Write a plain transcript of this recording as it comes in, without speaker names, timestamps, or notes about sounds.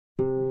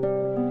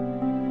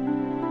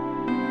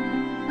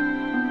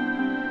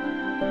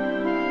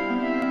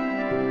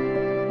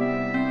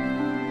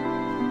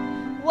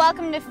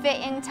welcome to Fit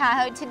in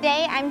Tahoe.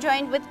 Today I'm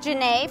joined with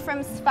Janae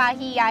from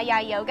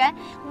Svadhyaya Yoga.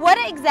 What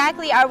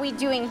exactly are we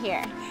doing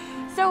here?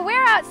 So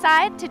we're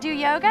outside to do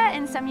yoga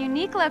in some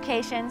unique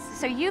locations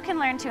so you can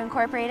learn to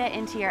incorporate it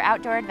into your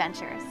outdoor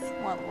adventures.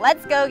 Well,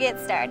 let's go get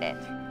started.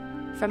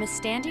 From a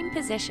standing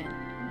position,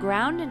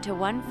 ground into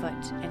one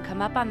foot and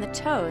come up on the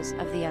toes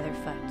of the other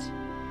foot.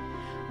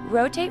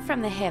 Rotate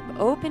from the hip,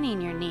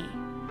 opening your knee,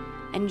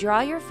 and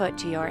draw your foot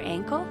to your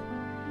ankle,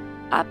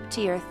 up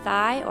to your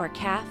thigh or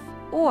calf,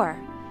 or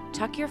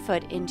tuck your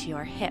foot into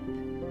your hip.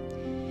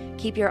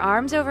 Keep your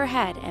arms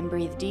overhead and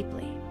breathe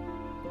deeply.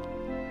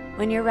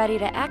 When you're ready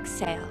to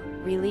exhale,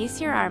 release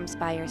your arms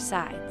by your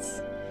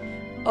sides.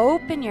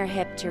 Open your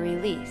hip to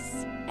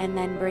release, and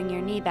then bring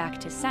your knee back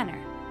to center,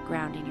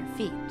 grounding your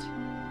feet.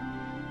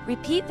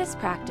 Repeat this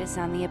practice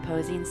on the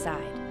opposing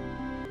side.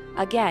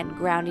 Again,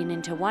 grounding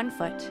into one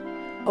foot,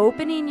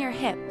 opening your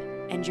hip,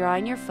 and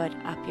drawing your foot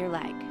up your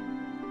leg.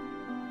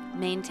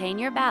 Maintain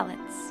your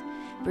balance,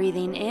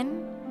 breathing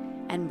in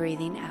and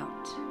breathing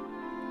out.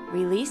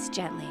 Release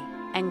gently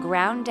and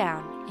ground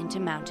down into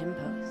mountain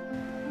pose.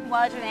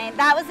 Well, Janae,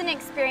 that was an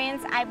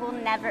experience I will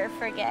never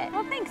forget.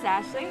 Well, thanks,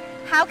 Ashley.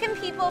 How can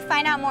people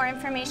find out more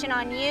information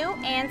on you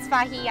and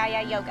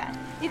Svadhyaya Yoga?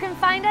 You can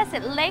find us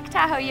at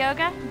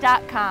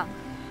LakeTahoeYoga.com.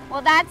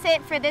 Well, that's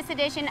it for this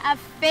edition of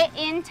Fit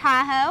in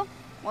Tahoe.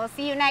 We'll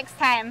see you next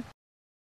time.